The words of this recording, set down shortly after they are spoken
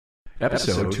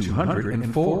Episode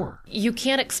 204. You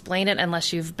can't explain it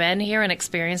unless you've been here and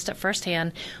experienced it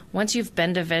firsthand. Once you've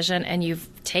been to Vision and you've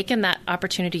taken that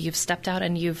opportunity, you've stepped out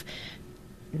and you've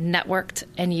networked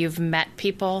and you've met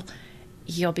people,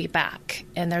 you'll be back.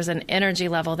 And there's an energy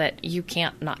level that you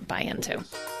can't not buy into.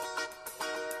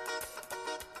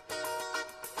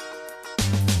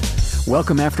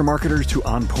 Welcome, aftermarketers, to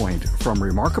On Point from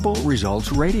Remarkable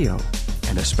Results Radio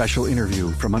and a special interview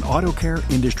from an auto care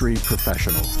industry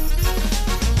professional.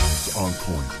 On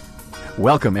Point.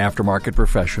 Welcome, aftermarket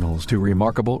professionals, to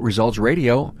Remarkable Results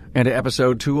Radio and to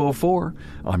episode 204.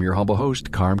 I'm your humble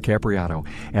host, Carm Capriato,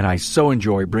 and I so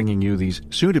enjoy bringing you these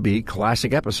soon-to-be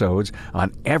classic episodes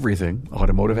on everything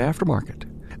automotive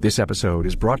aftermarket. This episode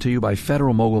is brought to you by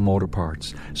Federal Mogul Motor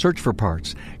Parts. Search for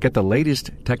parts, get the latest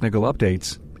technical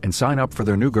updates, and sign up for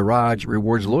their new Garage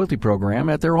Rewards loyalty program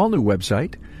at their all-new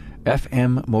website,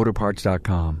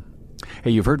 fmmotorparts.com.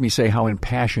 Hey, you've heard me say how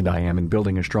impassioned I am in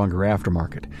building a stronger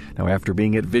aftermarket. Now, after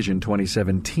being at Vision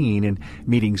 2017 and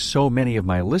meeting so many of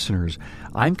my listeners,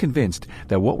 I'm convinced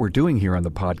that what we're doing here on the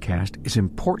podcast is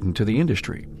important to the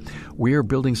industry. We are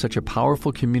building such a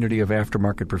powerful community of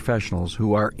aftermarket professionals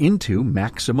who are into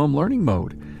maximum learning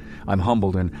mode. I'm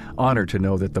humbled and honored to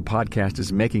know that the podcast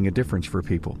is making a difference for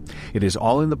people. It is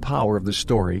all in the power of the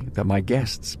story that my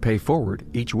guests pay forward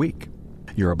each week.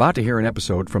 You're about to hear an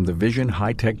episode from the Vision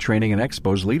High-Tech Training and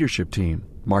Expo's leadership team.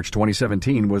 March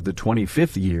 2017 was the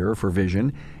 25th year for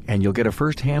Vision, and you'll get a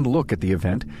first-hand look at the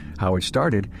event, how it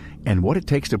started, and what it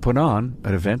takes to put on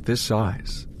an event this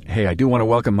size. Hey, I do want to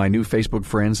welcome my new Facebook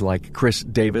friends like Chris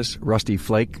Davis, Rusty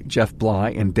Flake, Jeff Bly,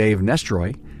 and Dave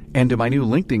Nestroy, and to my new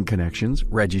LinkedIn connections,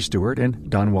 Reggie Stewart and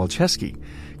Don Walczewski.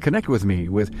 Connect with me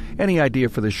with any idea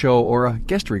for the show or a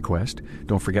guest request.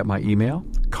 Don't forget my email,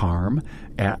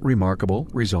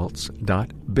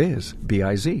 carm@remarkableresults.biz,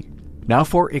 B-I-Z. Now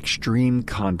for extreme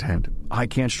content. I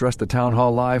can't stress the Town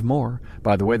Hall Live more.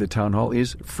 By the way, the Town Hall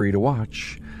is free to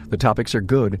watch. The topics are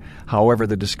good. However,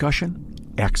 the discussion,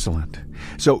 excellent.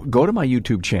 So go to my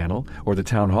YouTube channel or the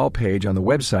Town Hall page on the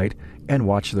website and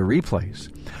watch the replays.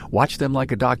 Watch them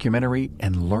like a documentary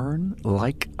and learn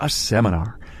like a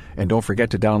seminar. And don't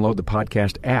forget to download the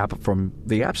podcast app from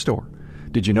the App Store.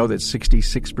 Did you know that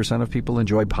 66% of people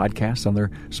enjoy podcasts on their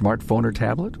smartphone or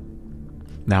tablet?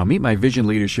 Now, meet my Vision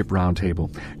Leadership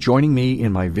Roundtable. Joining me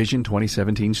in my Vision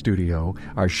 2017 studio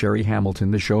are Sheri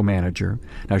Hamilton, the show manager.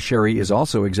 Now, Sheri is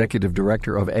also Executive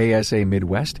Director of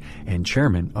ASA-Midwest and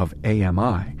Chairman of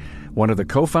AMI. One of the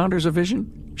co-founders of Vision,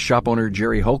 shop owner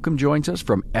Jerry Holcom, joins us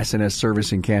from S&S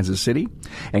Service in Kansas City,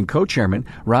 and co-chairman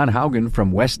Ron Haugen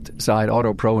from Westside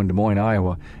Auto Pro in Des Moines,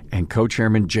 Iowa, and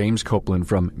co-chairman James Copeland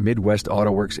from Midwest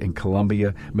Auto Works in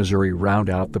Columbia, Missouri round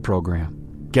out the program.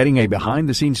 Getting a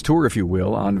behind-the-scenes tour, if you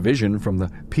will, on Vision from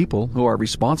the people who are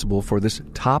responsible for this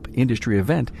top industry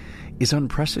event is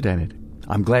unprecedented.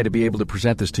 I'm glad to be able to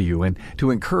present this to you and to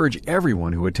encourage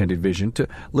everyone who attended Vision to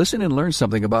listen and learn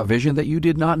something about Vision that you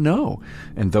did not know.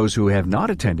 And those who have not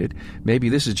attended, maybe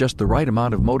this is just the right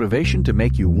amount of motivation to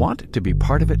make you want to be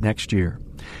part of it next year.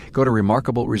 Go to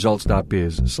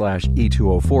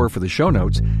remarkableresults.biz/E204 for the show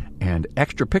notes and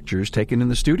extra pictures taken in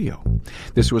the studio.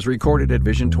 This was recorded at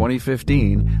Vision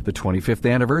 2015, the 25th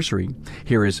anniversary.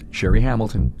 Here is Sheri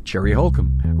Hamilton, Jerry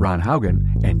Holcom, Ron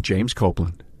Haugen, and James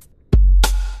Copeland.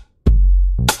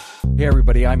 Hey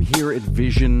everybody, I'm here at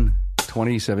Vision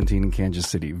 2017 in Kansas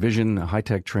City, Vision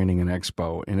High-Tech Training and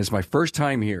Expo, and it's my first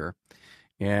time here.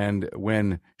 And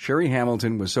when Sheri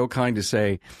Hamilton was so kind to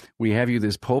say, we have you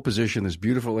this pole position, this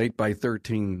beautiful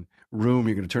 8x13 room,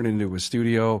 you're going to turn it into a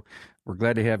studio, we're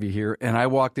glad to have you here. And I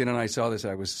walked in and I saw this,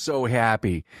 I was so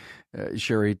happy,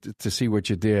 Sheri, to see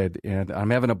what you did. And I'm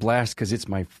having a blast because it's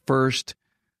my first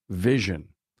Vision.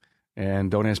 And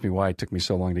don't ask me why it took me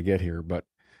so long to get here, but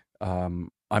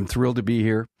I'm thrilled to be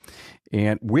here.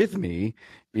 And with me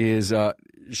is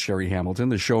Sheri Hamilton,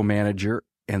 the show manager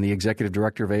and the executive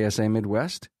director of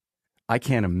ASA-Midwest. I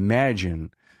can't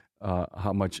imagine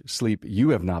how much sleep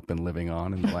you have not been living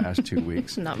on in the last 2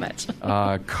 weeks. Not much.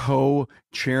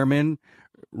 Co-chairman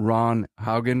Ron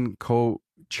Haugen,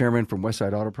 co-chairman from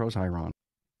Westside Auto Pros. Hi, Ron.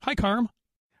 Hi, Carm.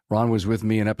 Ron was with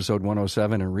me in episode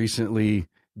 107 and recently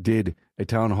did a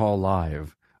town hall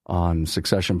live on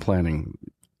succession planning.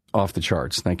 Off the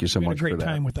charts. Thank you so much for that. Had a great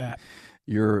time with that.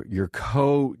 Your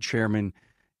co-chairman,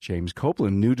 James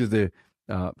Copeland, new to the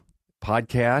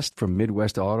podcast from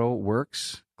Midwest Auto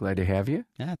Works. Glad to have you.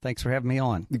 Yeah, thanks for having me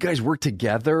on. You guys work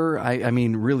together, I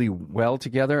mean, really well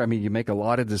together? I mean, you make a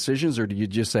lot of decisions, or do you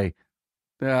just say,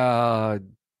 sure,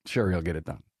 he'll get it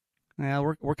done?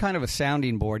 Well, we're kind of a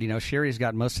sounding board. You know, Sheri's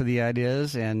got most of the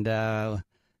ideas, and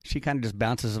she kind of just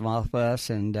bounces them off us,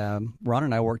 and Ron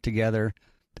and I work together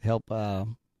to help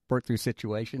work through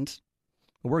situations.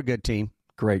 We're a good team.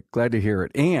 Great. Glad to hear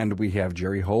it. And we have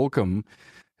Jerry Holcom.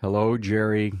 Hello,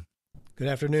 Jerry. Good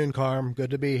afternoon, Carm.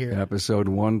 Good to be here. Episode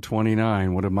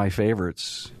 129, one of my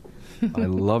favorites. I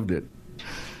loved it.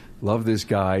 Love this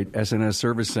guy, SNS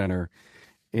Service Center.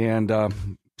 And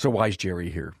so why is Jerry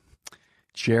here?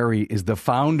 Jerry is the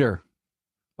founder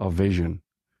of Vision.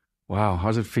 Wow,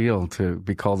 how's it feel to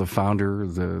be called the founder,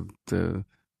 the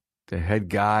head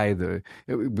guy?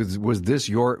 Was this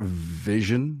your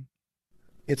vision?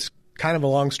 It's kind of a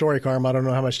long story, Carm. I don't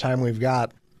know how much time we've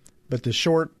got, but the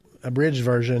short, abridged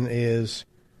version is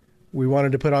we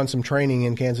wanted to put on some training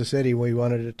in Kansas City. We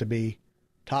wanted it to be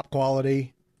top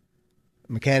quality,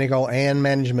 mechanical and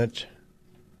management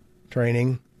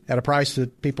training at a price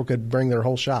that people could bring their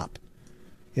whole shop.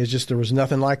 It's just there was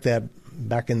nothing like that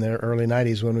back in the early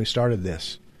 90s when we started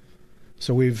this.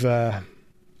 So we've done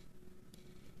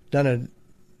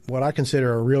what I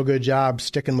consider a real good job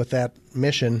sticking with that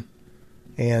mission,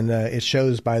 and it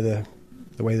shows by the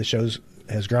way the show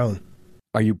has grown.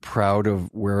 Are you proud of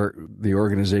where the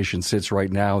organization sits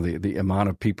right now, the amount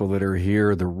of people that are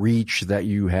here, the reach that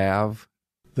you have?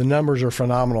 The numbers are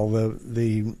phenomenal,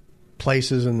 the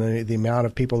places and the amount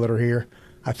of people that are here.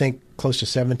 I think close to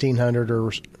 1,700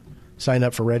 are signed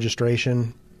up for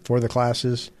registration for the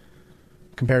classes,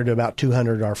 compared to about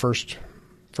 200 our first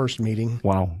meeting.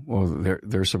 Wow. Well,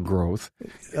 there's some growth.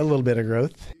 A little bit of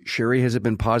growth. Sheri, has it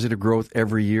been positive growth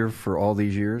every year for all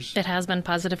these years? It has been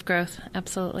positive growth,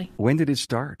 absolutely. When did it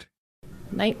start?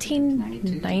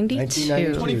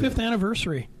 1992. 25th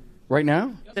anniversary. Right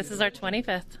now? This is our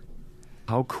 25th.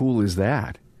 How cool is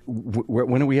that?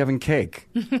 When are we having cake?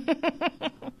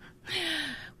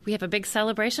 We have a big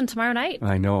celebration tomorrow night.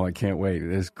 I know. I can't wait.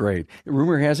 It's great.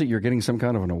 Rumor has it you're getting some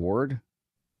kind of an award?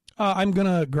 I'm going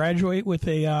to graduate with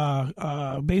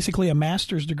basically a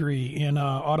master's degree in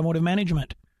automotive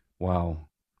management. Wow.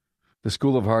 The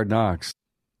School of Hard Knocks.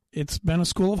 It's been a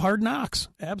school of hard knocks.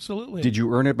 Absolutely. Did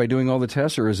you earn it by doing all the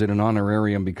tests, or is it an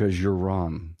honorarium because you're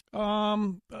Ron?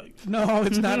 No,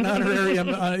 it's not an honorarium.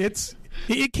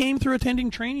 It came through attending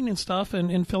training and stuff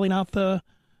and filling out the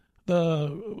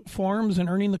forms and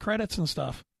earning the credits and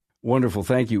stuff. Wonderful.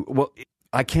 Thank you. Well,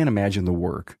 I can't imagine the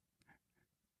work,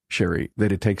 Sheri,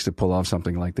 that it takes to pull off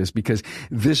something like this, because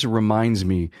this reminds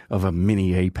me of a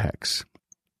mini Apex.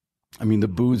 I mean, the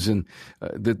booths and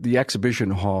the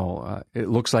exhibition hall, it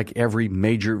looks like every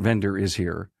major vendor is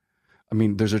here. I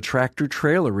mean, there's a tractor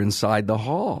trailer inside the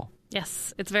hall.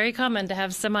 Yes, it's very common to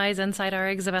have semis inside our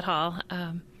exhibit hall.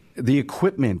 The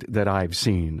equipment that I've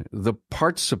seen, the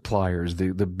parts suppliers,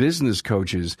 the business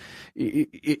coaches,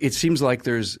 it seems like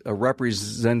there's a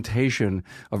representation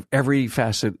of every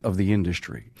facet of the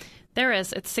industry. There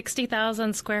is. It's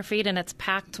 60,000 square feet, and it's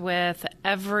packed with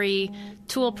every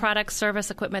tool, product, service,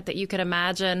 equipment that you could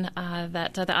imagine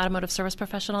that the automotive service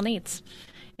professional needs.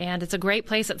 And it's a great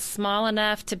place. It's small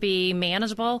enough to be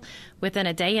manageable. Within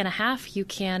a day and a half, you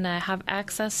can have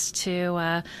access to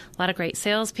a lot of great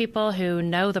salespeople who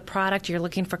know the product. You're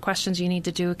looking for questions. You need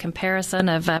to do a comparison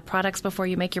of products before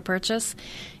you make your purchase.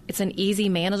 It's an easy,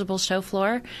 manageable show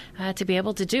floor to be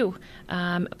able to do.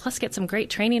 Plus, get some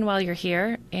great training while you're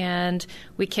here. And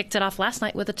we kicked it off last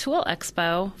night with a tool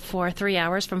expo for 3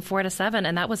 hours from 4 to 7,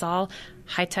 and that was all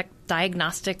high-tech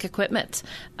diagnostic equipment,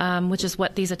 which is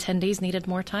what these attendees needed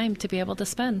more time to be able to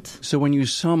spend. So when you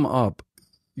sum up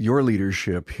your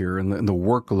leadership here and the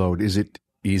workload, is it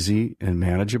easy and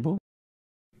manageable?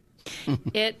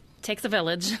 It takes a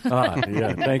village.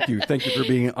 Yeah. Thank you. Thank you for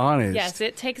being honest. Yes,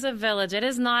 it takes a village. It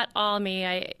is not all me.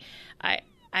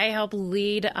 I help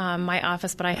lead my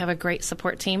office, but I have a great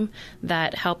support team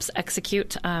that helps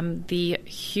execute the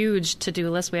huge to-do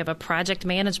list. We have a project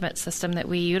management system that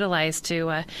we utilize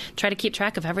to try to keep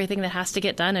track of everything that has to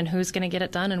get done and who's going to get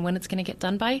it done and when it's going to get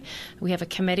done by. We have a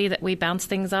committee that we bounce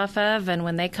things off of, and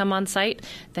when they come on site,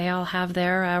 they all have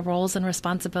their roles and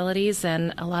responsibilities,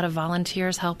 and a lot of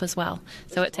volunteers help as well.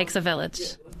 So it takes a village.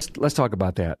 Let's talk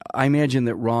about that. I imagine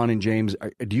that Ron and James,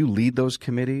 do you lead those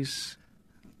committees?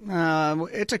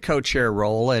 It's a co-chair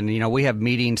role, and we have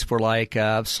meetings for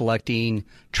selecting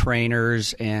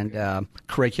trainers and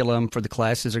curriculum for the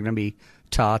classes that are going to be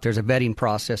taught. There's a vetting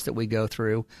process that we go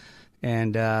through,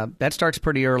 and that starts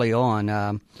pretty early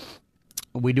on.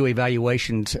 We do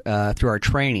evaluations through our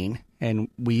training, and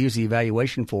we use the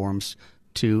evaluation forms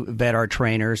to vet our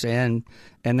trainers and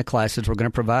the classes we're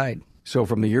going to provide. So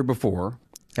from the year before.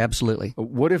 Absolutely.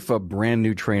 What if a brand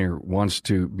new trainer wants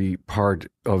to be part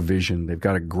of Vision? They've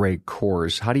got a great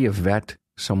course. How do you vet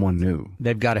someone new?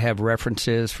 They've got to have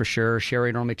references for sure.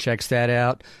 Sheri normally checks that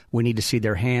out. We need to see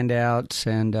their handouts,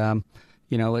 and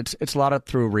it's a lot of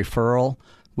through referral.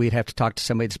 We'd have to talk to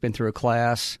somebody that's been through a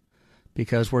class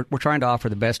because we're trying to offer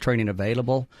the best training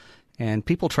available, and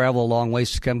people travel a long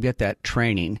ways to come get that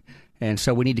training, and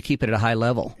so we need to keep it at a high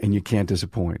level. And you can't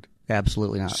disappoint.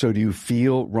 Absolutely not. So do you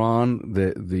feel, Ron,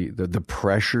 the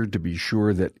pressure to be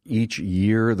sure that each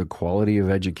year the quality of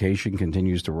education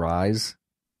continues to rise?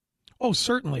 Oh,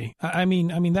 certainly. I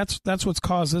mean that's what's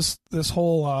caused this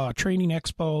whole training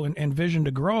expo and vision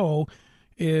to grow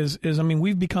is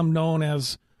we've become known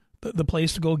as the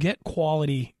place to go get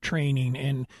quality training,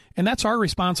 and that's our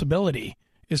responsibility,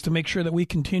 is to make sure that we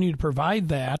continue to provide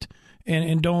that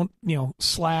and don't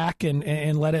slack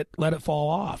and let it fall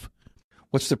off.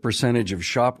 What's the percentage of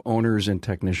shop owners and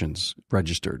technicians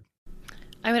registered?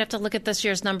 I would have to look at this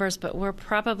year's numbers, but we're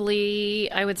probably,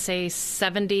 I would say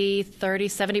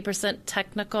 70%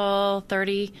 technical,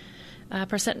 30%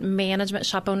 management,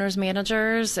 shop owners,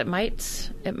 managers. It might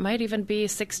even be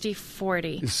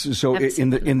 60-40. So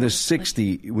in the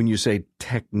 60, when you say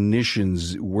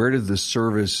technicians, where did the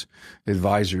service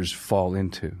advisors fall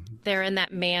into? They're in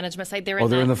that management side. They're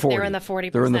in the 40. They're in the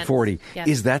 40%. They're in the 40. Yes.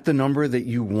 Is that the number that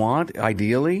you want,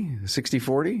 ideally,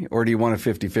 60-40? Or do you want a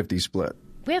 50-50 split?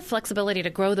 We have flexibility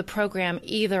to grow the program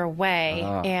either way.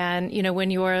 And, when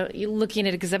you're looking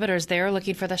at exhibitors, they're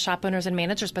looking for the shop owners and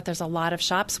managers, but there's a lot of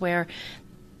shops where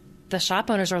the shop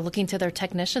owners are looking to their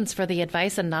technicians for the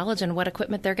advice and knowledge and what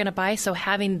equipment they're going to buy. So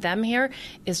having them here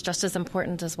is just as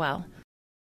important as well.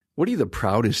 What are you the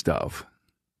proudest of?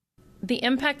 The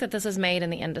impact that this has made in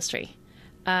the industry.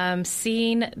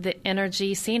 Seeing the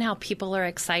energy, seeing how people are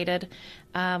excited.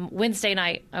 Wednesday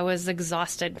night, I was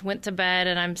exhausted, went to bed,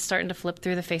 and I'm starting to flip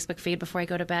through the Facebook feed before I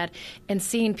go to bed, and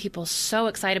seeing people so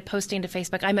excited posting to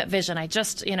Facebook. I'm at Vision. I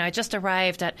just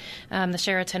arrived at the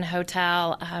Sheraton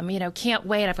Hotel. Can't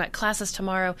wait. I've got classes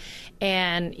tomorrow,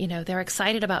 and they're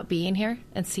excited about being here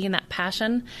and seeing that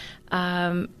passion,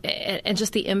 and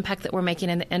just the impact that we're making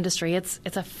in the industry. It's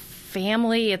a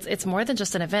family. It's more than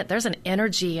just an event. There's an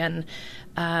energy and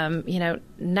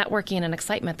networking and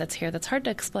excitement that's here that's hard to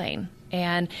explain.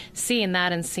 And seeing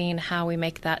that and seeing how we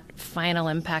make that final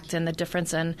impact and the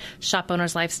difference in shop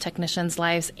owners' lives, technicians'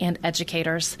 lives, and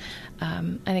educators,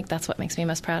 I think that's what makes me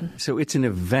most proud. So it's an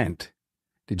event.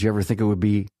 Did you ever think it would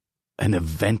be an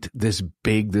event this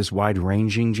big, this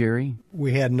wide-ranging, Jerry?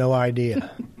 We had no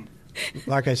idea.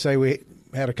 Like I say, we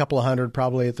had a couple of hundred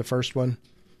probably at the first one.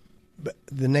 But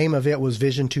the name of it was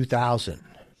Vision 2000.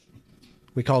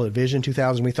 We called it Vision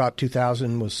 2000. We thought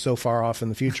 2000 was so far off in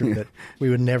the future that we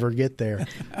would never get there.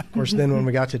 Of course, then when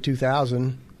we got to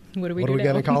 2000, what are we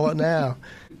going to call it now?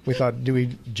 We thought, do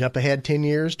we jump ahead 10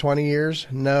 years, 20 years?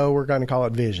 No, we're going to call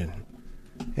it Vision.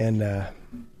 And it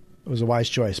was a wise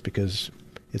choice because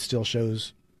it still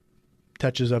shows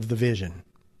touches of the vision.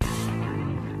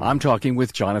 I'm talking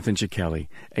with Jonathan Cicchelli,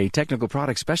 a technical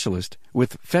product specialist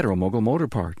with Federal Mogul Motor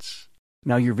Parts.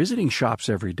 Now, you're visiting shops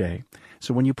every day,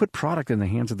 so when you put product in the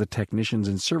hands of the technicians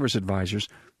and service advisors,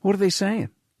 what are they saying?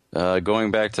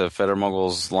 Going back to Federal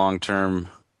Mogul's long-term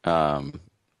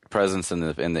presence in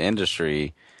the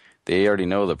industry, they already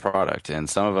know the product, and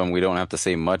some of them we don't have to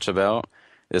say much about.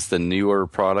 It's the newer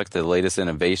product, the latest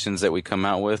innovations that we come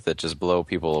out with that just blow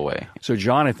people away. So,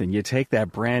 Jonathan, you take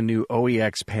that brand new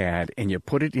OEX pad and you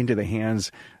put it into the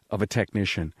hands of a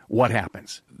technician. What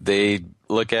happens? They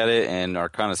look at it and are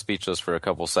kind of speechless for a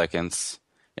couple seconds,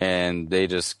 and they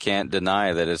just can't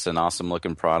deny that it's an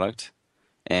awesome-looking product,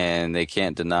 and they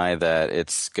can't deny that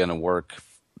it's going to work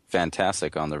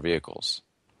fantastic on their vehicles.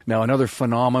 Now, another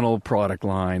phenomenal product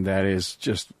line that is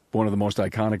just one of the most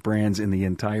iconic brands in the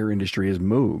entire industry is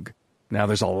Moog. Now,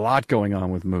 there's a lot going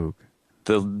on with Moog.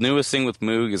 The newest thing with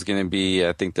Moog is going to be,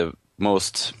 I think, the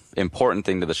most important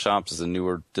thing to the shops is the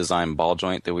newer design ball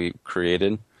joint that we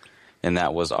created, and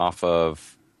that was off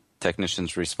of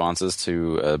technicians' responses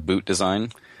to a boot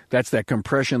design. That's that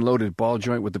compression-loaded ball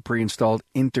joint with the pre-installed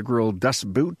integral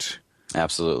dust boot?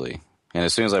 Absolutely. And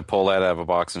as soon as I pull that out of a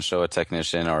box and show a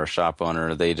technician or a shop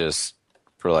owner, they just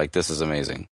were like, this is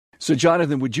amazing. So,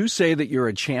 Jonathan, would you say that you're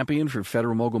a champion for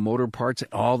Federal Mogul Motor Parts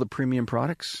and all the premium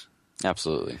products?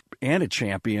 Absolutely. And a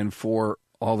champion for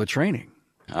all the training?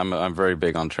 I'm very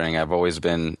big on training. I've always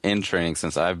been in training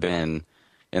since I've been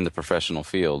in the professional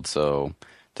field. So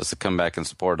just to come back and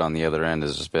support on the other end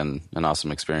has just been an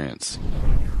awesome experience.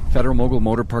 Federal Mogul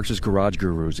Motor Parts' Garage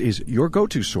Gurus is your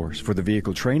go-to source for the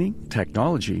vehicle training,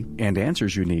 technology, and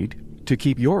answers you need to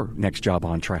keep your next job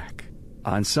on track.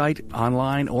 On-site,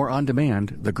 online, or on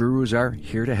demand, the Gurus are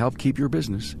here to help keep your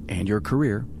business and your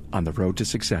career on the road to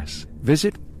success.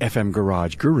 Visit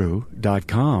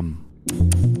fmgarageguru.com.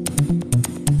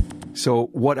 So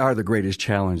what are the greatest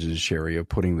challenges, Sheri, of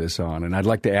putting this on? And I'd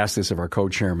like to ask this of our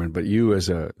co-chairman, but you as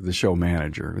the show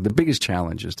manager, the biggest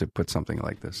challenges to put something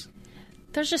like this?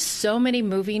 There's just so many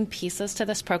moving pieces to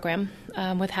this program,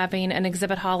 with having an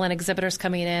exhibit hall and exhibitors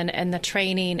coming in and the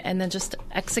training and then just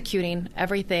executing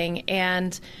everything.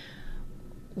 And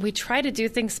we try to do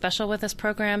things special with this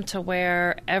program to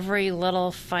where every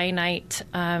little finite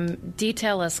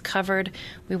detail is covered.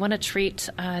 We want to treat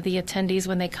the attendees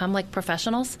when they come like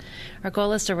professionals. Our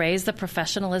goal is to raise the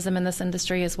professionalism in this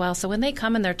industry as well. So when they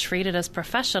come and they're treated as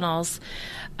professionals,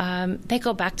 they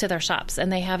go back to their shops and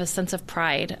they have a sense of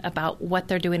pride about what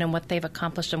they're doing and what they've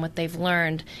accomplished and what they've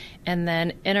learned, and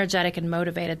then energetic and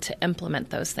motivated to implement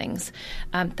those things.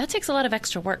 That takes a lot of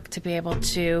extra work to be able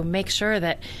to make sure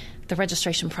that the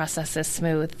registration process is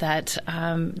smooth, that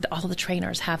all the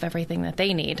trainers have everything that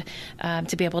they need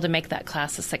to be able to make that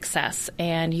class a success.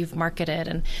 And you've marketed,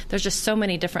 and there's just so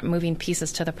many different moving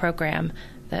pieces to the program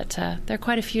that there are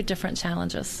quite a few different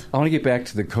challenges. I want to get back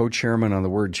to the co-chairman on the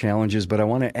word challenges, but I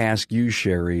want to ask you,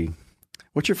 Sheri,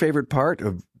 what's your favorite part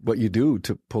of what you do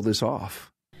to pull this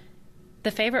off?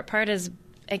 The favorite part is,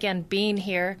 again, being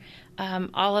here,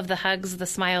 all of the hugs, the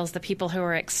smiles, the people who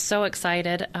are so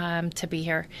excited to be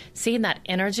here, seeing that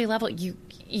energy level.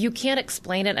 You can't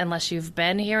explain it unless you've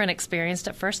been here and experienced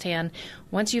it firsthand.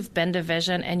 Once you've been to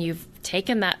Vision and you've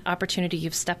taken that opportunity,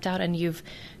 you've stepped out and you've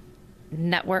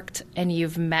networked and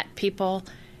you've met people,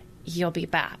 you'll be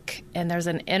back. And there's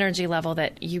an energy level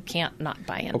that you can't not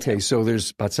buy into. Okay, so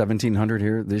there's about 1,700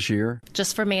 here this year?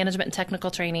 Just for management and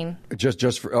technical training.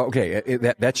 Just for, okay,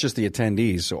 that's just the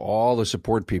attendees. So all the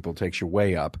support people takes you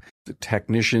way up. The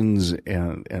technicians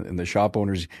and the shop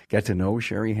owners get to know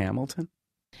Sheri Hamilton?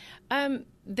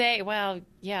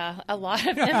 Yeah, a lot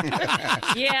of them.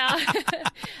 Yeah.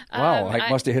 Wow,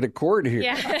 I must have hit a chord here.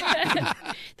 Yeah.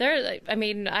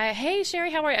 Hey,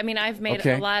 Sheri, how are you? I mean, I've made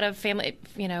a lot of family,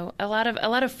 a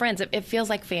lot of friends. It feels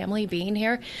like family being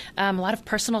here. A lot of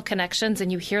personal connections,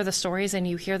 and you hear the stories and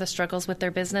you hear the struggles with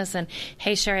their business. And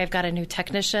hey, Sheri, I've got a new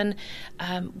technician.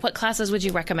 What classes would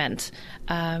you recommend?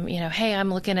 Hey,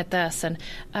 I'm looking at this, and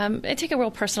I take a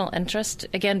real personal interest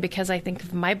again because I think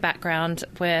of my background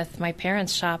with my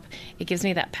parents' shop. It gives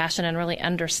me that passion and really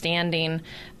understanding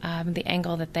the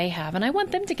angle that they have. And I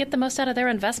want them to get the most out of their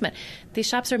investment. These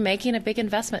shops are making a big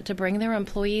investment to bring their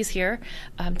employees here,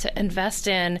 to invest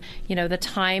in, the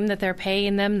time that they're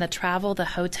paying them, the travel, the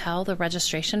hotel, the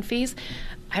registration fees.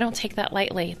 I don't take that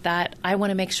lightly. That I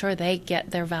want to make sure they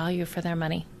get their value for their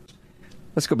money.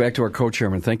 Let's go back to our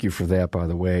co-chairman. Thank you for that, by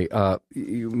the way.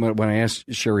 When I asked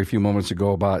Sheri a few moments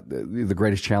ago about the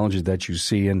greatest challenges that you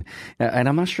see, and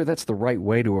I'm not sure that's the right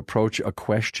way to approach a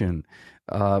question.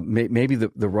 Maybe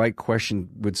the right question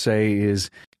would say is,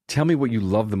 tell me what you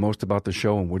love the most about the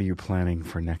show and what are you planning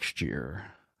for next year?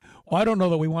 Well, I don't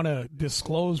know that we want to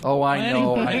disclose. Oh, I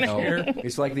know.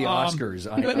 It's like the Oscars.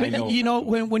 I know.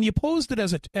 When you posed it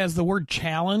as the word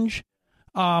challenge,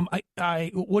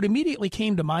 what immediately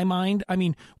came to my mind, I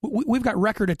mean, we've got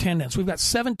record attendance. We've got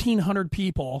 1,700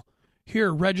 people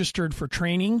here registered for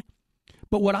training.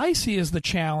 But what I see as the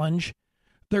challenge,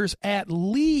 there's at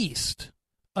least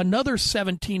another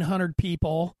 1,700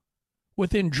 people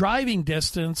within driving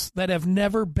distance that have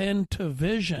never been to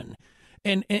Vision.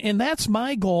 And that's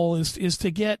my goal is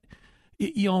to get,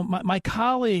 my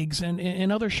colleagues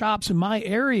and other shops in my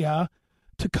area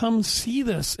to come see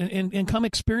this and come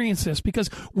experience this, because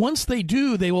once they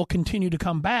do, they will continue to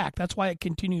come back. That's why it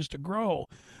continues to grow.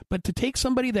 But to take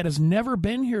somebody that has never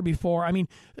been here before, I mean,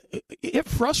 it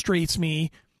frustrates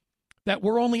me that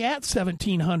we're only at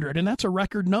 1,700, and that's a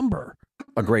record number.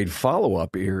 A great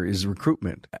follow-up here is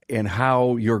recruitment and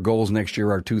how your goals next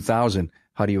year are 2,000.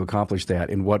 How do you accomplish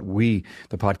that, and what we,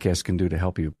 the podcast, can do to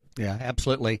help you? Yeah,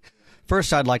 absolutely.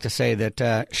 First, I'd like to say that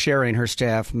Sheri and her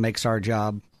staff makes our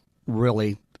job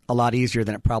really a lot easier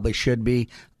than it probably should be.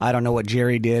 I don't know what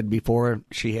Jerry did before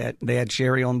they had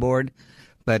Sheri on board,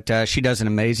 but she does an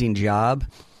amazing job.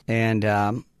 And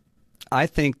I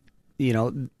think,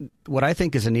 what I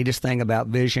think is the neatest thing about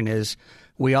Vision is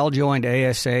we all joined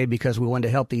ASA because we wanted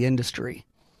to help the industry.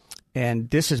 And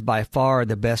this is by far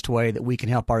the best way that we can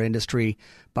help our industry,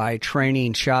 by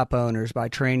training shop owners, by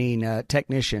training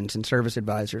technicians and service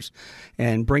advisors,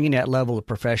 and bringing that level of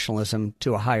professionalism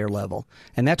to a higher level.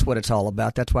 And that's what it's all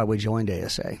about. That's why we joined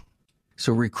ASA.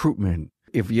 So recruitment,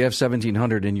 if you have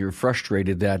 1,700 and you're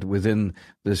frustrated that within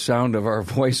the sound of our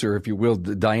voice, or if you will,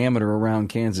 the diameter around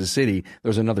Kansas City,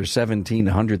 there's another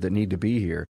 1,700 that need to be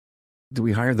here. Do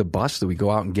we hire the bus? Do we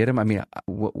go out and get them? I mean,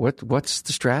 what's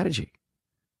the strategy?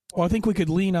 Well, I think we could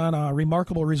lean on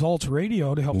Remarkable Results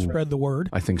Radio to help spread the word.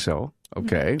 I think so.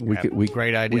 Okay.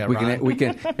 Great idea, we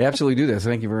can absolutely do this.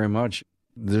 Thank you very much.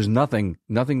 There's nothing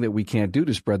that we can't do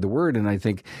to spread the word. And I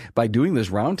think by doing this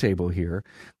roundtable here,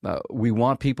 we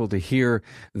want people to hear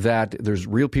that there's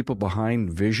real people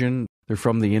behind Vision. They're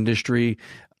from the industry.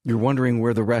 You're wondering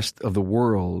where the rest of the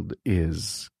world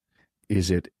is.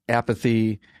 Is it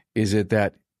apathy? Is it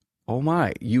that, oh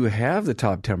my, you have the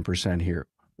top 10% here?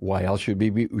 Why else should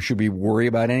we worry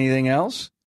about anything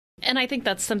else? And I think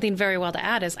that's something very well to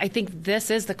add is I think this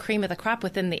is the cream of the crop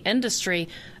within the industry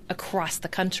across the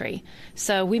country.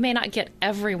 So we may not get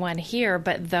everyone here,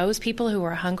 but those people who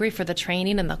are hungry for the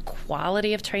training and the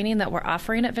quality of training that we're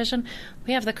offering at Vision,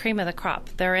 we have the cream of the crop.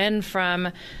 They're in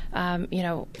from,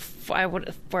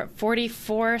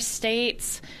 44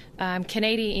 states,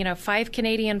 Canadian, 5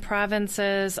 Canadian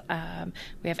provinces.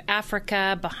 We have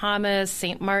Africa, Bahamas,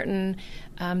 St. Martin.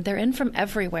 They're in from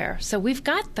everywhere. So we've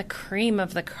got the cream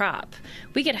of the crop.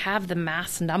 We could have the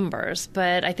mass numbers,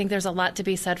 but I think there's a lot to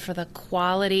be said for the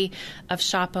quality of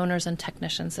shop owners and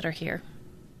technicians that are here.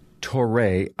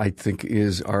 Torre, I think,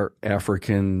 is our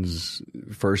African's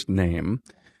first name.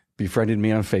 Befriended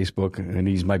me on Facebook, and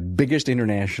he's my biggest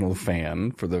international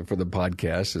fan for the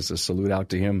podcast. It's a salute out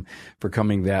to him for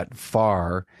coming that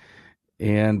far.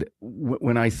 And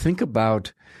when I think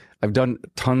about, I've done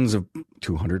tons of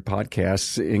 200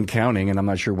 podcasts in counting, and I'm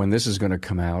not sure when this is going to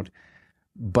come out,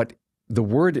 but the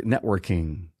word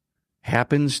networking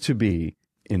happens to be,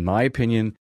 in my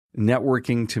opinion,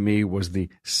 networking to me was the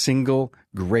single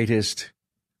greatest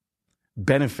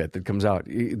benefit that comes out.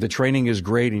 The training is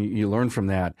great and you learn from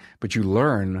that, but you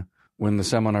learn when the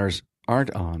seminars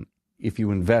aren't on if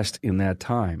you invest in that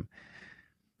time.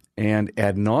 And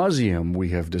ad nauseum, we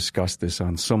have discussed this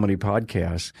on so many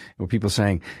podcasts, with people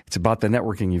saying it's about the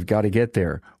networking, you've got to get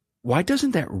there. Why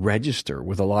doesn't that register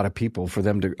with a lot of people for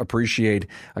them to appreciate,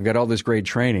 I've got all this great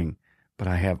training, but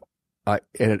I have at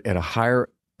a higher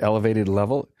elevated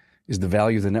level is the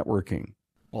value of the networking.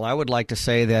 Well, I would like to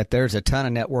say that there's a ton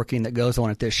of networking that goes on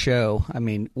at this show. I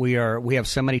mean, we have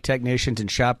so many technicians and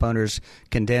shop owners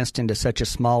condensed into such a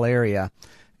small area.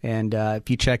 And if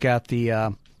you check out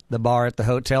the bar at the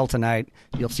hotel tonight,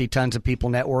 you'll see tons of people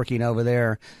networking over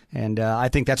there. And I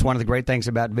think that's one of the great things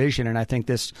about Vision. And I think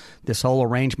this whole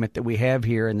arrangement that we have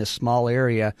here in this small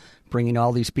area, bringing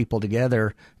all these people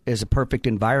together, is a perfect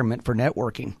environment for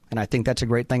networking. And I think that's a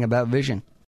great thing about Vision.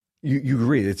 You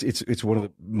agree? It's one of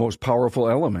the most powerful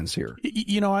elements here.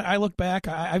 I look back.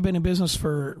 I've been in business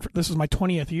for this is my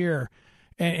 20th year,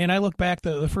 and I look back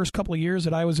the first couple of years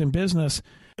that I was in business.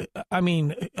 I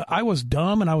mean, I was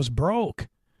dumb and I was broke,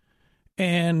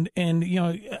 and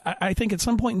I think at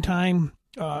some point in time,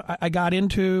 I got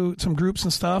into some groups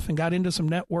and stuff, and got into some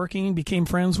networking, became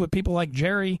friends with people like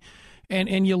Sheri,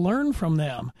 and you learn from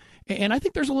them. And I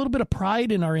think there's a little bit of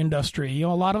pride in our industry. A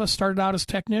lot of us started out as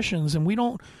technicians, and we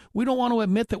don't want to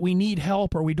admit that we need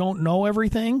help or we don't know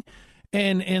everything.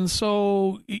 And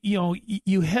so,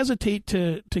 you hesitate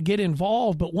to get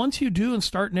involved. But once you do and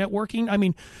start networking, I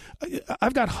mean,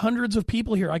 I've got hundreds of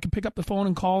people here. I can pick up the phone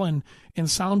and call and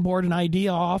soundboard an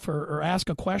idea off or ask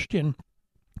a question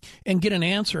and get an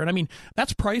answer. And I mean,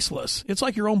 that's priceless. It's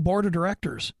like your own board of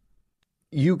directors.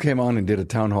 You came on and did a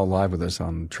town hall live with us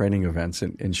on training events.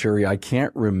 And Sheri, I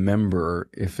can't remember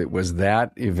if it was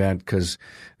that event, because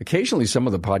occasionally some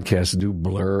of the podcasts do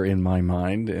blur in my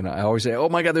mind. And I always say, oh,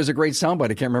 my God, there's a great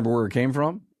soundbite. I can't remember where it came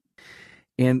from.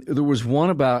 And there was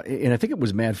one about, and I think it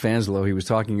was Matt Fanslow, he was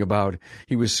talking about,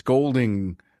 he was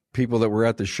scolding people that were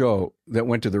at the show that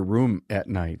went to their room at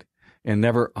night and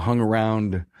never hung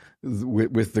around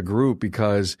with the group,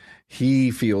 because he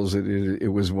feels that it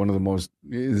was one of the most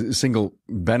single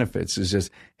benefits is just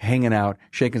hanging out,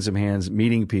 shaking some hands,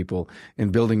 meeting people,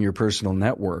 and building your personal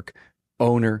network.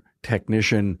 Owner,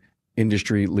 technician,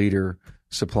 industry leader,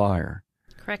 supplier.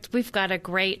 Correct. We've got a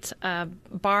great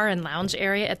bar and lounge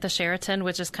area at the Sheraton,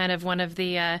 which is kind of one of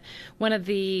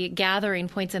the gathering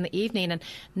points in the evening. And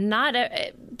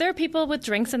there are people with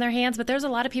drinks in their hands, but there's a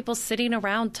lot of people sitting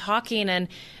around talking. And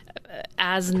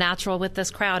as natural with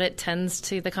this crowd,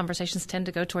 the conversations tend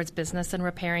to go towards business and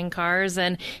repairing cars.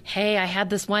 And hey, I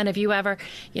had this one. Have you ever,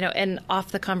 and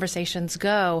off the conversations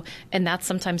go. And that's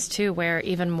sometimes too where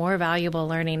even more valuable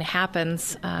learning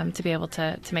happens, to be able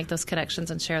to make those connections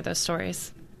and share those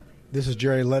stories. This is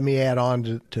Sheri. Let me add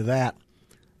on to that.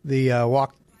 The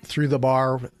walk through the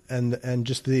bar and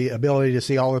just the ability to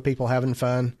see all the people having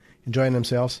fun, enjoying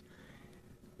themselves.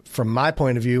 From my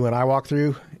point of view, when I walk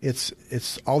through,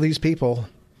 it's all these people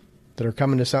that are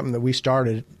coming to something that we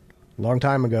started a long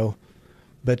time ago.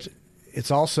 But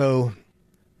it's also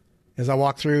as I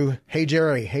walk through, hey,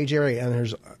 Jerry, and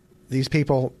there's these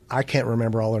people, I can't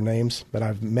remember all their names, but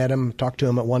I've met them, talked to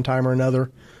them at one time or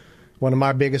another. One of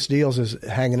my biggest deals is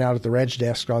hanging out at the reg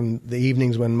desk on the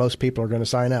evenings when most people are going to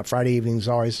sign up. Friday evenings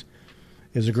always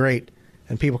is great.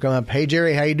 And people come up, hey,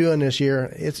 Jerry, how you doing this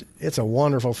year? It's a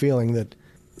wonderful feeling that,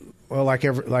 well,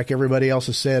 like everybody else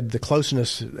has said, the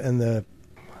closeness and the,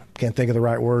 can't think of the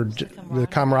right word, the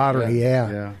camaraderie,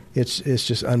 yeah. It's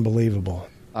just unbelievable.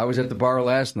 I was at the bar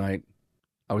last night.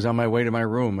 I was on my way to my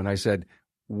room, and I said,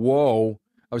 whoa.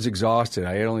 I was exhausted.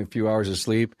 I had only a few hours of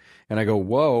sleep, and I go,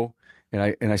 whoa. And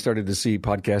I started to see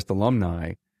podcast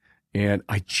alumni, and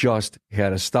I just had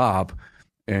to stop.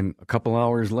 And a couple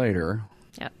hours later.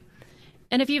 Yeah.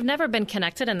 And if you've never been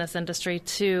connected in this industry,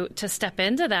 to step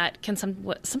into that can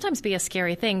sometimes be a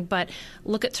scary thing. But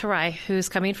look at Tarai, who's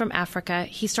coming from Africa.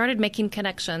 He started making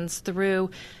connections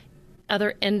through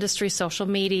other industry social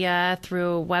media,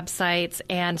 through websites,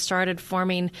 and started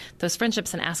forming those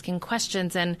friendships and asking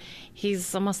questions. And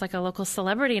he's almost like a local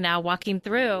celebrity now, walking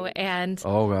through. And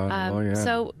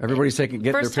so everybody's getting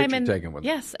their picture taken with him.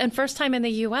 Yes, and first time in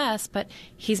the U.S., but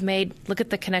he's made, look at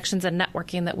the connections and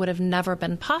networking that would have never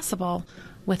been possible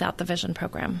without the Vision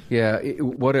program. Yeah,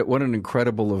 what an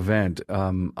incredible event.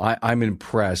 I'm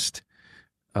impressed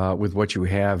with what you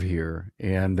have here,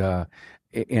 and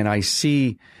I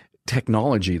see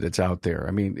technology that's out there.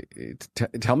 I mean,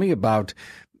 tell me about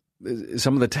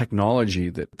some of the technology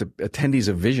that the attendees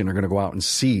of Vision are going to go out and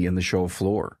see in the show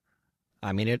floor.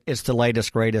 I mean, it's the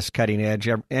latest, greatest, cutting edge.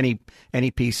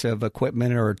 Any piece of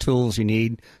equipment or tools you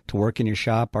need to work in your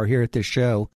shop are here at this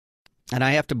show. And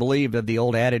I have to believe that the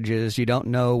old adage is you don't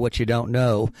know what you don't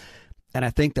know. And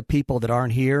I think the people that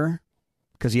aren't here,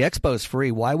 because the expo is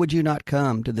free, why would you not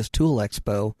come to this tool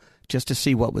expo just to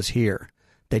see what was here?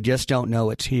 They just don't know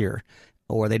it's here,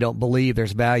 or they don't believe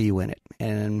there's value in it.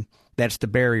 And that's the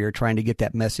barrier, trying to get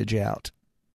that message out.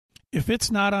 If it's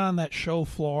not on that show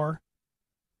floor,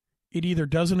 it either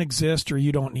doesn't exist or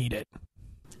you don't need it.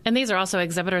 And these are also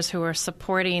exhibitors who are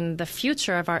supporting the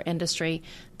future of our industry.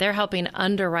 They're helping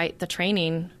underwrite the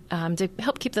training to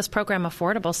help keep this program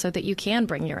affordable so that you can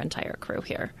bring your entire crew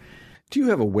here. Do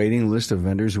you have a waiting list of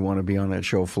vendors who want to be on that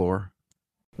show floor?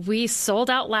 We sold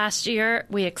out last year.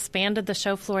 We expanded the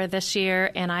show floor this year,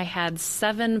 and I had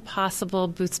 7 possible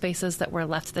booth spaces that were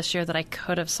left this year that I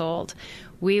could have sold.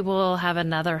 We will have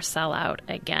another sellout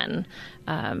again.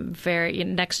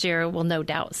 Next year will no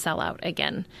doubt sell out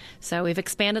again. So we've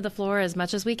expanded the floor as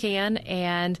much as we can,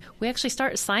 and we actually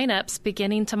start sign-ups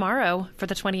beginning tomorrow for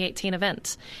the 2018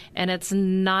 event. And it's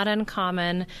not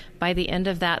uncommon by the end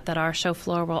of that our show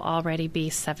floor will already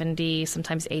be 70,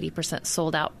 sometimes 80%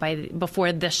 sold out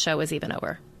before this show is even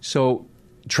over. So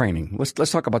training.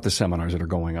 Let's talk about the seminars that are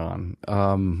going on.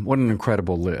 What an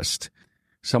incredible list.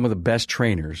 Some of the best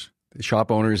trainers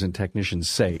shop owners and technicians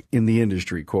say in the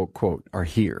industry, quote, quote, are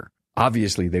here.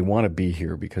 Obviously, they want to be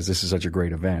here because this is such a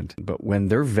great event. But when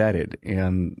they're vetted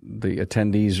and the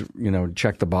attendees,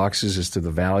 check the boxes as to the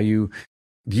value,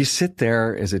 do you sit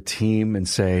there as a team and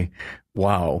say,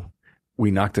 wow,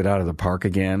 we knocked it out of the park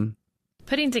again?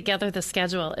 Putting together the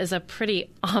schedule is a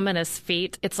pretty ominous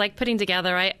feat. It's like putting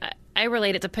together, I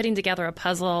relate it to putting together a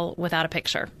puzzle without a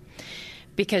picture.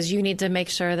 Because you need to make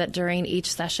sure that during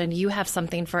each session you have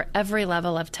something for every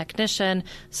level of technician,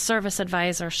 service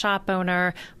advisor, shop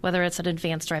owner, whether it's an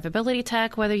advanced drivability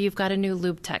tech, whether you've got a new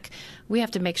lube tech. We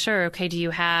have to make sure, okay, do you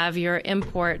have your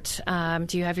import?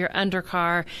 Do you have your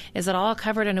undercar? Is it all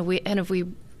covered? And have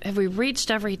we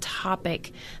reached every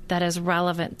topic that is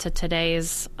relevant to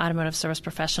today's automotive service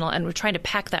professional? And we're trying to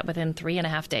pack that within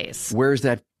 3.5 days. Where's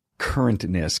that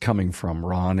currentness coming from,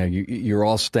 Ron? You're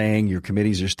all staying, your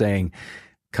committees are staying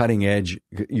cutting edge,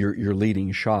 you're leading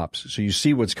shops. So you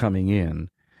see what's coming in,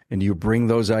 and you bring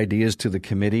those ideas to the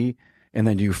committee, and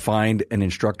then you find an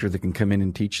instructor that can come in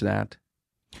and teach that?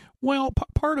 Well,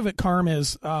 part of it, Carm,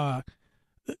 is the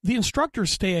instructors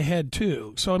stay ahead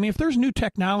too. So, I mean, if there's new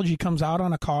technology comes out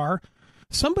on a car,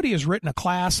 somebody has written a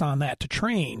class on that to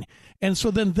train. And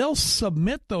so then they'll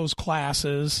submit those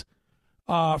classes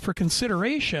for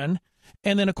consideration.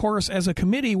 And then, of course, as a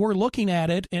committee, we're looking at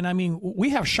it. And I mean,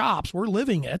 we have shops, we're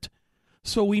living it.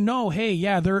 So we know, hey,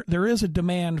 yeah, there is a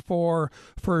demand for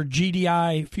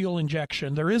GDI fuel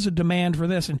injection. There is a demand for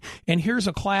this. And here's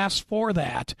a class for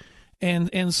that.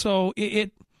 And so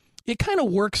it kind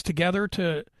of works together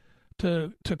to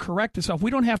correct itself.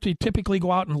 We don't have to typically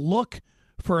go out and look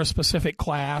for a specific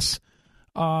class.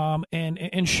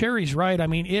 And Sheri's right. I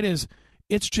mean,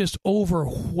 it's just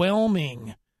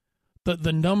overwhelming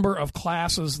the number of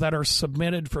classes that are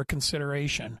submitted for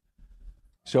consideration.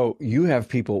 So you have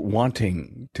people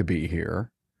wanting to be here,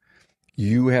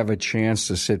 you have a chance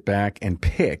to sit back and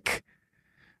pick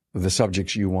the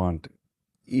subjects you want.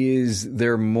 Is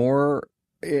there more,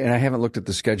 and I haven't looked at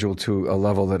the schedule to a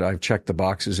level that I've checked the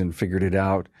boxes and figured it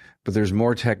out, but there's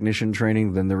more technician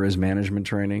training than there is management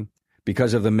training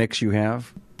because of the mix you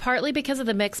have? Partly because of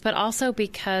the mix, but also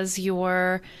because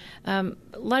a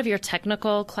lot of your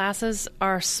technical classes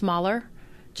are smaller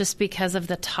just because of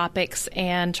the topics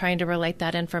and trying to relate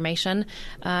that information.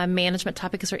 Management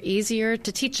topics are easier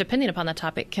to teach, depending upon the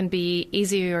topic, can be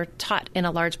easier taught in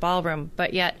a large ballroom,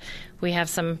 but yet we have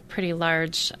some pretty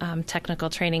large technical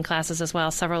training classes as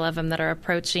well, several of them that are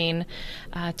approaching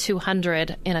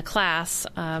 200 in a class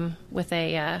with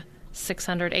a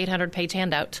 600, 800-page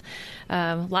handout.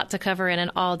 Lot to cover in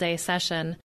an all-day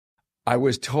session. I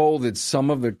was told that some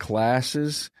of the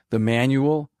classes, the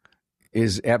manual,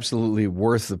 is absolutely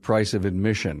worth the price of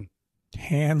admission.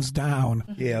 Hands down.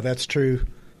 Yeah, that's true.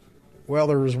 Well,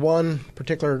 there was one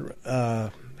particular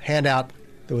handout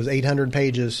that was 800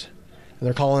 pages, and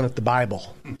they're calling it the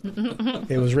Bible.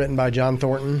 It was written by John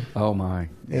Thornton. Oh, my.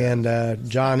 And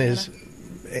John is,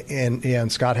 and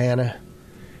Scott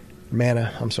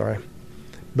Manna, I'm sorry.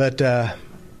 But I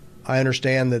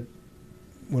understand that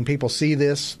when people see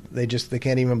this, they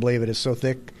can't even believe it. It's so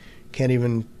thick, can't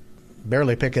even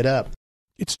barely pick it up.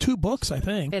 It's 2 books, I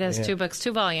think. It is 2 books,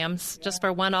 2 volumes, just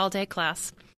for one all-day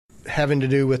class. Having to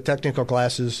do with technical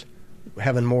classes,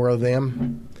 having more of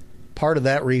them. Part of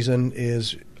that reason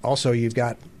is also you've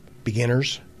got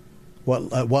beginners.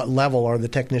 What level are the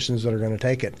technicians that are going to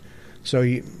take it? So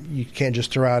you can't just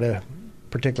throw out a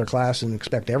particular class and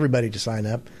expect everybody to sign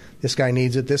up. This guy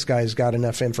needs it. This guy's got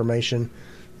enough information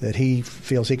that he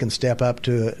feels he can step up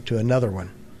to another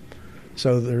one.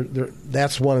 So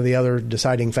that's one of the other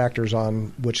deciding factors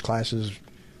on which classes.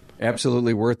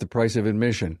 Absolutely worth the price of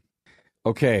admission.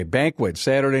 Okay, banquet,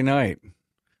 Saturday night.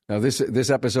 Now, this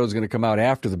episode is going to come out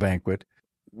after the banquet.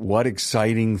 What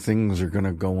exciting things are going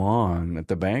to go on at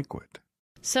the banquet?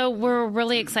 So we're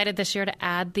really excited this year to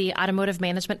add the Automotive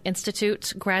Management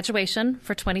Institute graduation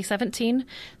for 2017.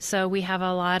 So we have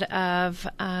a lot of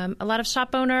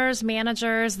shop owners,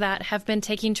 managers that have been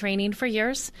taking training for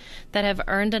years that have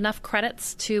earned enough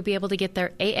credits to be able to get their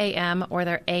AAM or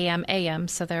their AM,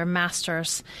 so their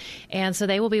masters. And so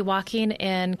they will be walking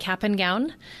in cap and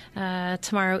gown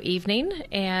tomorrow evening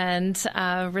and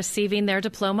receiving their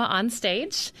diploma on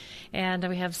stage. And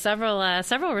we have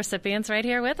several recipients right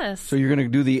here with us. So you're going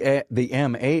to do the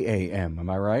MAAM, am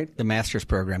I right? The master's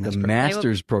program. The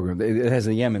master's program. It has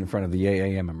the M in front of the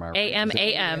AAM, am I right? AM.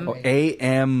 Oh,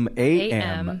 AM.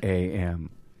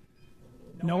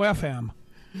 No FM.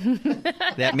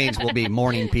 That means we'll be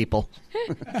morning people.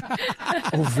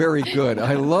 Oh, very good.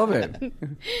 I love it.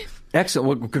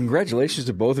 Excellent. Well, congratulations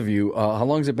to both of you. How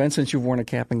long has it been since you've worn a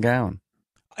cap and gown?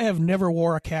 I have never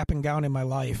wore a cap and gown in my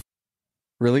life.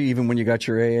 Really? Even when you got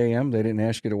your AAM, they didn't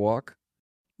ask you to walk?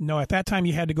 No, at that time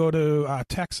you had to go to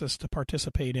Texas to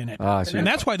participate in it. And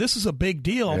that's why this is a big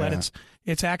deal that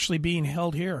it's actually being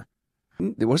held here.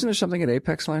 Wasn't there something at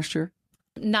Apex last year?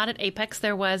 Not at Apex.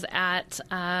 There was at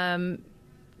Nace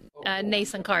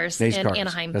and Cars in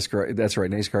Anaheim. That's correct. That's right.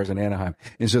 Nace Cars in Anaheim.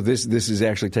 And so this is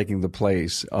actually taking the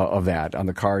place of that on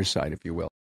the cars side, if you will.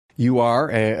 You are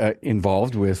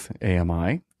involved with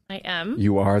AMI. I am.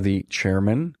 You are the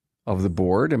chairman of the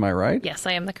board, am I right? Yes,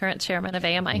 I am the current chairman of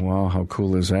AMI. Wow, how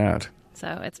cool is that? So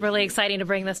it's really exciting to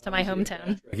bring this to my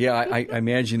hometown. Yeah, I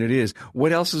imagine it is.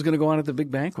 What else is going to go on at the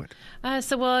big banquet?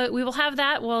 So we will have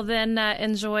that. We'll then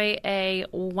enjoy a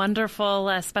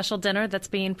wonderful special dinner that's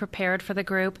being prepared for the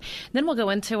group. Then we'll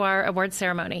go into our award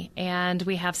ceremony, and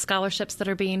we have scholarships that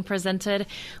are being presented.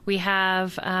 We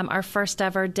have our first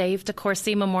ever Dave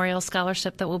DeCourcy Memorial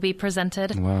Scholarship that will be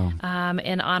presented. Wow.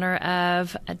 In honor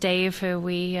of Dave, who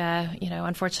we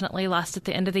unfortunately lost at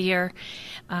the end of the year.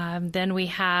 Then we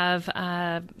have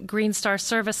Green Star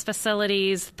Service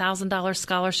Facilities, $1,000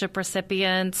 scholarship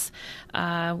recipients.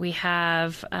 We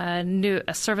have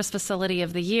a Service Facility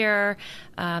of the Year.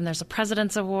 There's a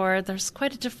President's Award. There's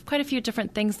quite a few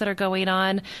different things that are going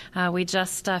on. We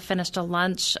just finished a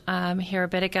lunch here a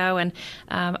bit ago and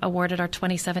awarded our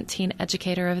 2017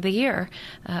 Educator of the Year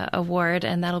award,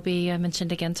 and that'll be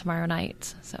mentioned again tomorrow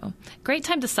night. So great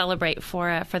time to celebrate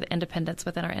for the independents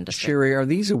within our industry. Sheri, are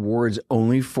these awards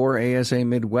only for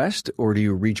ASA-Midwest, or do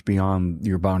you reach beyond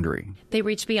your boundary? They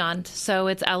reach beyond. So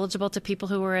it's eligible to people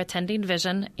who are attending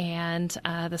Vision, and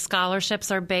the scholarships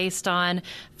are based on,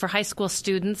 for high school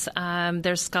students,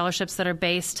 there's scholarships that are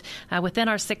based within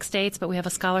our 6 states, but we have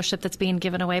a scholarship that's being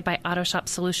given away by Auto Shop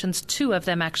Solutions, 2 of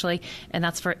them actually, and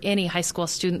that's for any high school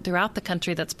student throughout the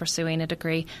country that's pursuing a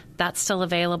degree. that's still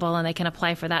available, and they can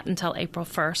apply for that until April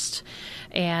 1st.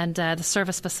 And the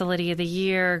Service Facility of the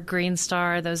Year, Green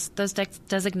Star, those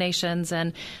designations,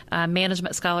 and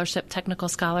Management Scholarship, Technical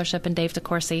Scholarship, and Dave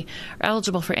DeCourcy are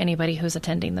eligible for anybody who's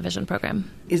attending the Vision program.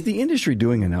 Is the industry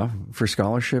doing enough for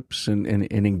scholarships and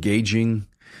engaging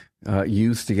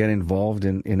youth to get involved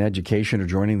in education or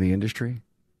joining the industry?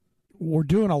 We're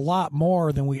doing a lot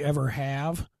more than we ever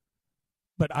have,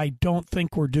 but I don't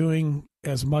think we're doing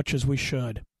as much as we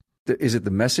should. Is it the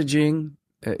messaging?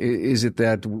 Is it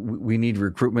that we need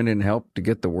recruitment and help to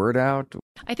get the word out?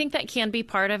 I think that can be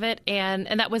part of it, and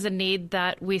that was a need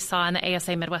that we saw in the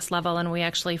ASA-Midwest level, and we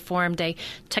actually formed a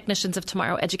Technicians of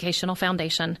Tomorrow Educational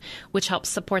Foundation, which helps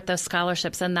support those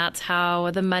scholarships, and that's how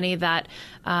the money that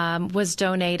was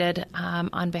donated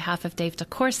on behalf of Dave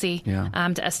DeCourcy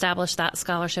to establish that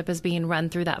scholarship is being run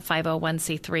through that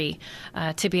 501c3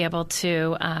 to be able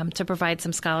to provide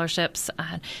some scholarships.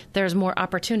 There's more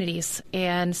opportunities,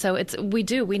 and so we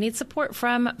need support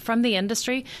from the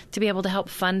industry to be able to help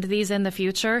fund these in the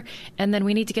future, and then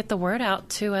we need to get the word out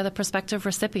to the prospective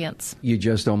recipients. You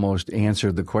just almost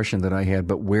answered the question that I had,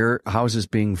 but how is this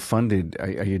being funded?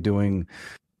 Are you doing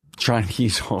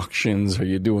Chinese auctions? Are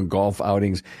you doing golf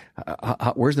outings?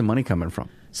 Where's the money coming from?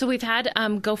 So we've had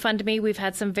GoFundMe. We've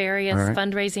had some various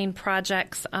fundraising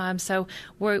projects. So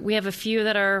we have a few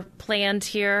that are planned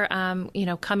here,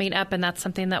 coming up, and that's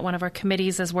something that one of our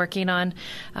committees is working on.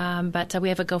 But we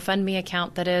have a GoFundMe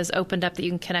account that is opened up that you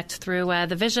can connect through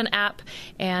the Vision app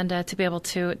and to be able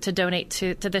to donate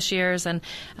to this year's and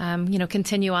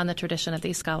continue on the tradition of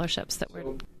these scholarships that we're.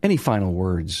 Any final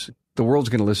words? The world's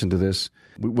going to listen to this.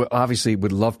 We obviously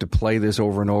would love to play this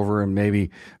over and over and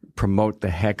maybe promote the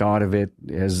heck out of it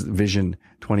as Vision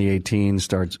 2018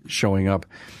 starts showing up.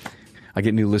 I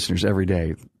get new listeners every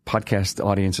day. Podcast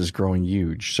audience is growing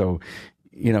huge. So,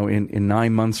 in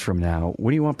 9 months from now,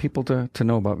 what do you want people to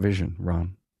know about Vision,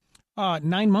 Ron?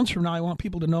 9 months from now, I want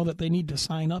people to know that they need to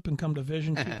sign up and come to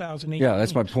Vision 2018. Yeah,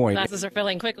 that's my point. Classes are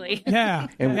filling quickly. Yeah.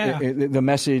 And the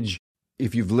message,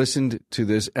 if you've listened to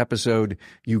this episode,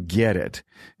 you get it.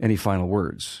 Any final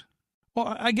words?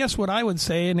 Well, I guess what I would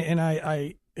say, and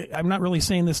I'm not really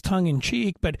saying this tongue in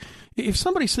cheek, but if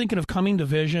somebody's thinking of coming to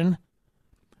Vision,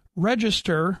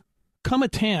 register, come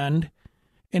attend,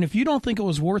 and if you don't think it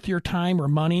was worth your time or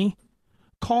money,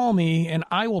 call me and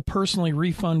I will personally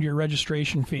refund your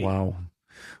registration fee. Wow.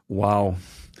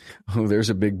 Oh, there's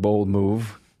a big, bold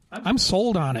move. I'm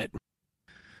sold on it.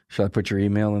 Shall I put your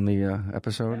email in the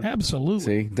episode?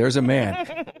 Absolutely. See, there's a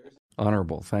man.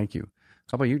 Honorable. Thank you.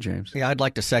 How about you, James? Yeah, I'd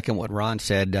like to second what Ron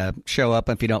said. Show up.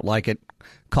 If you don't like it,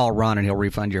 call Ron and he'll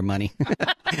refund your money.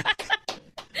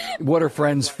 What are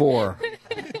friends for?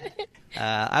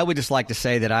 I would just like to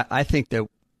say that I think that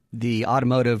the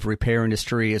automotive repair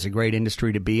industry is a great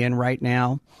industry to be in right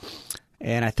now.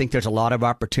 And I think there's a lot of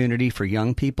opportunity for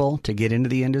young people to get into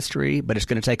the industry, but it's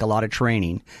going to take a lot of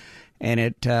training. And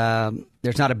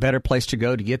there's not a better place to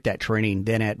go to get that training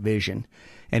than at Vision.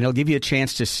 And it'll give you a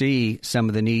chance to see some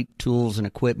of the neat tools and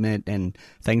equipment and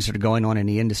things that are going on in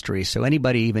the industry. So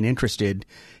anybody even interested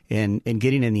in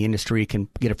getting in the industry can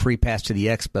get a free pass to the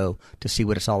Expo to see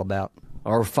what it's all about.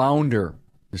 Our founder,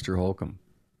 Mr. Holcom.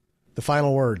 The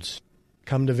final words,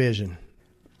 come to Vision.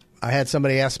 I had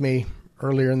somebody ask me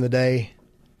earlier in the day,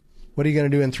 what are you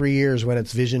going to do in 3 years when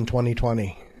it's Vision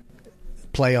 2020?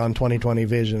 Play on 2020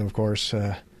 Vision, of course.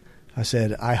 I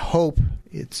said, I hope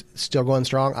it's still going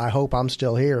strong. I hope I'm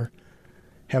still here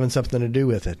having something to do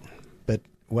with it. But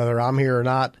whether I'm here or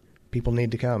not, people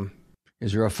need to come.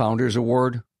 Is there a Founders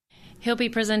Award? He'll be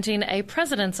presenting a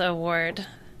President's Award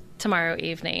tomorrow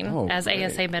evening as great.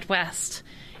 ASA-Midwest.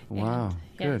 Wow,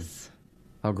 good. Yes.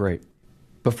 How great.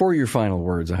 Before your final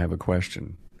words, I have a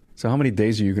question. So how many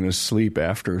days are you going to sleep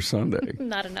after Sunday?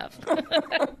 Not enough.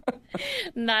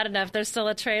 Not enough. There's still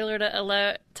a trailer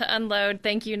to unload,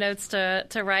 thank you notes to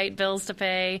write, bills to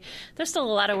pay. There's still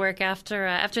a lot of work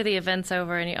after the event's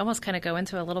over, and you almost kind of go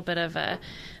into a little bit of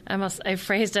I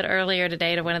phrased it earlier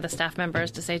today to one of the staff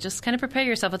members to say, just kind of prepare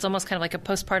yourself. It's almost kind of like a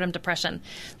postpartum depression,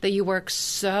 that you work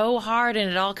so hard and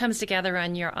it all comes together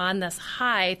and you're on this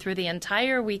high through the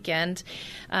entire weekend,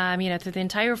 through the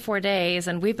entire 4 days.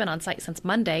 And we've been on site since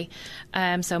Monday.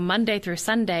 So Monday through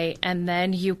Sunday, and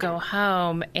then you go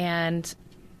home and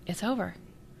it's over.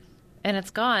 And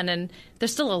it's gone, and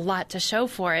there's still a lot to show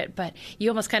for it, but you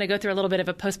almost kind of go through a little bit of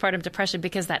a postpartum depression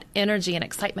because that energy and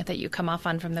excitement that you come off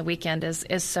on from the weekend is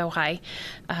so high.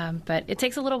 But it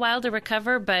takes a little while to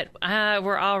recover, but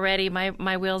we're already,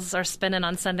 my wheels are spinning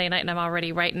on Sunday night, and I'm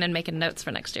already writing and making notes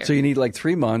for next year. So you need like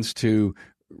 3 months to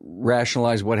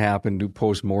rationalize what happened, do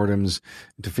postmortems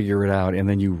to figure it out, and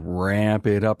then you ramp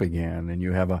it up again, and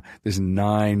you have this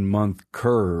 9-month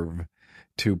curve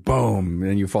to boom,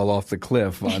 and you fall off the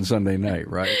cliff on Sunday night,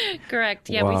 right? Correct.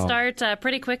 Yeah, Wow. we start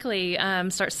pretty quickly.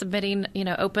 Start submitting,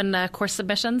 open course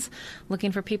submissions,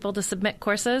 looking for people to submit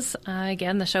courses.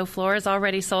 Again, the show floor is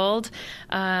already sold.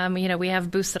 We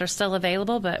have booths that are still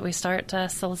available, but we start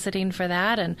soliciting for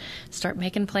that and start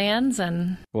making plans.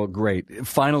 And Well, great.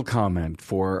 Final comment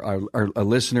for our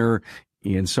listener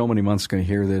in so many months going to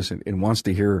hear this and wants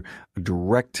to hear a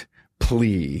direct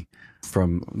plea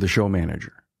from the show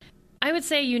manager. I would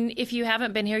say if you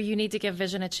haven't been here, you need to give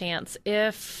Vision a chance.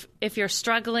 If you're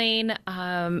struggling,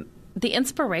 the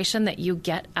inspiration that you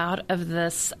get out of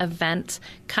this event,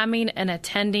 coming and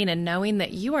attending and knowing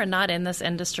that you are not in this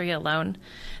industry alone.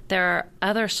 There are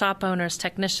other shop owners,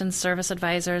 technicians, service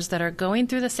advisors that are going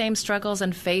through the same struggles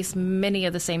and face many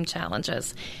of the same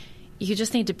challenges. You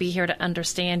just need to be here to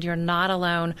understand you're not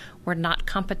alone. We're not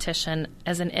competition.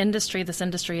 As an industry, this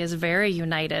industry is very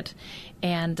united.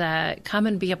 And come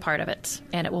and be a part of it,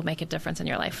 and it will make a difference in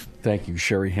your life. Thank you,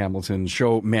 Sheri Hamilton,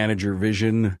 show manager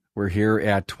Vision. We're here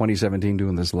at 2017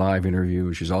 doing this live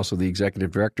interview. She's also the executive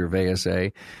director of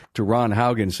ASA. To Ron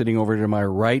Haugen, sitting over to my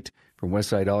right from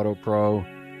Westside Auto Pro.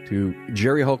 To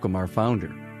Jerry Holcom, our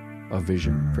founder of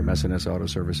Vision from S&S Auto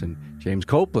Service, and James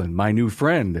Copeland, my new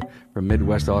friend from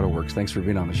Midwest Auto Works. Thanks for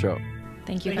being on the show.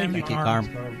 Thank you. Thank you, Carm.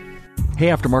 Hey,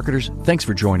 Aftermarketers, thanks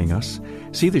for joining us.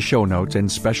 See the show notes and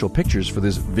special pictures for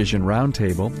this Vision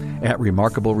Roundtable at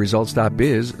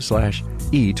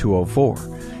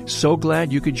remarkableresults.biz/E204. So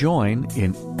glad you could join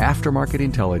in Aftermarket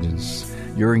Intelligence.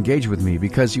 You're engaged with me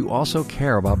because you also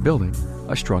care about building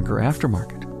a stronger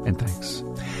aftermarket. And thanks.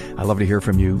 I'd love to hear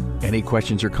from you. Any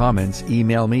questions or comments,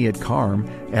 email me at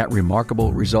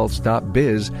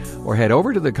carm@remarkableresults.biz or head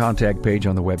over to the contact page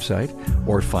on the website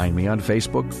or find me on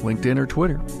Facebook, LinkedIn, or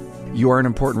Twitter. You are an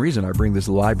important reason I bring this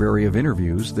library of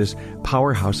interviews, this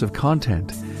powerhouse of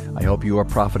content. I hope you are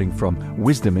profiting from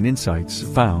wisdom and insights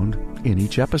found in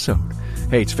each episode.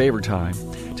 Hey, it's favor time.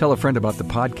 Tell a friend about the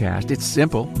podcast. It's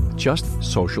simple. Just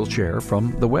social share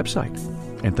from the website.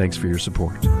 And thanks for your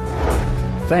support.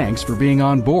 Thanks for being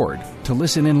on board to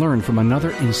listen and learn from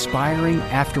another inspiring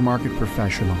aftermarket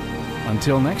professional.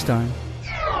 Until next time.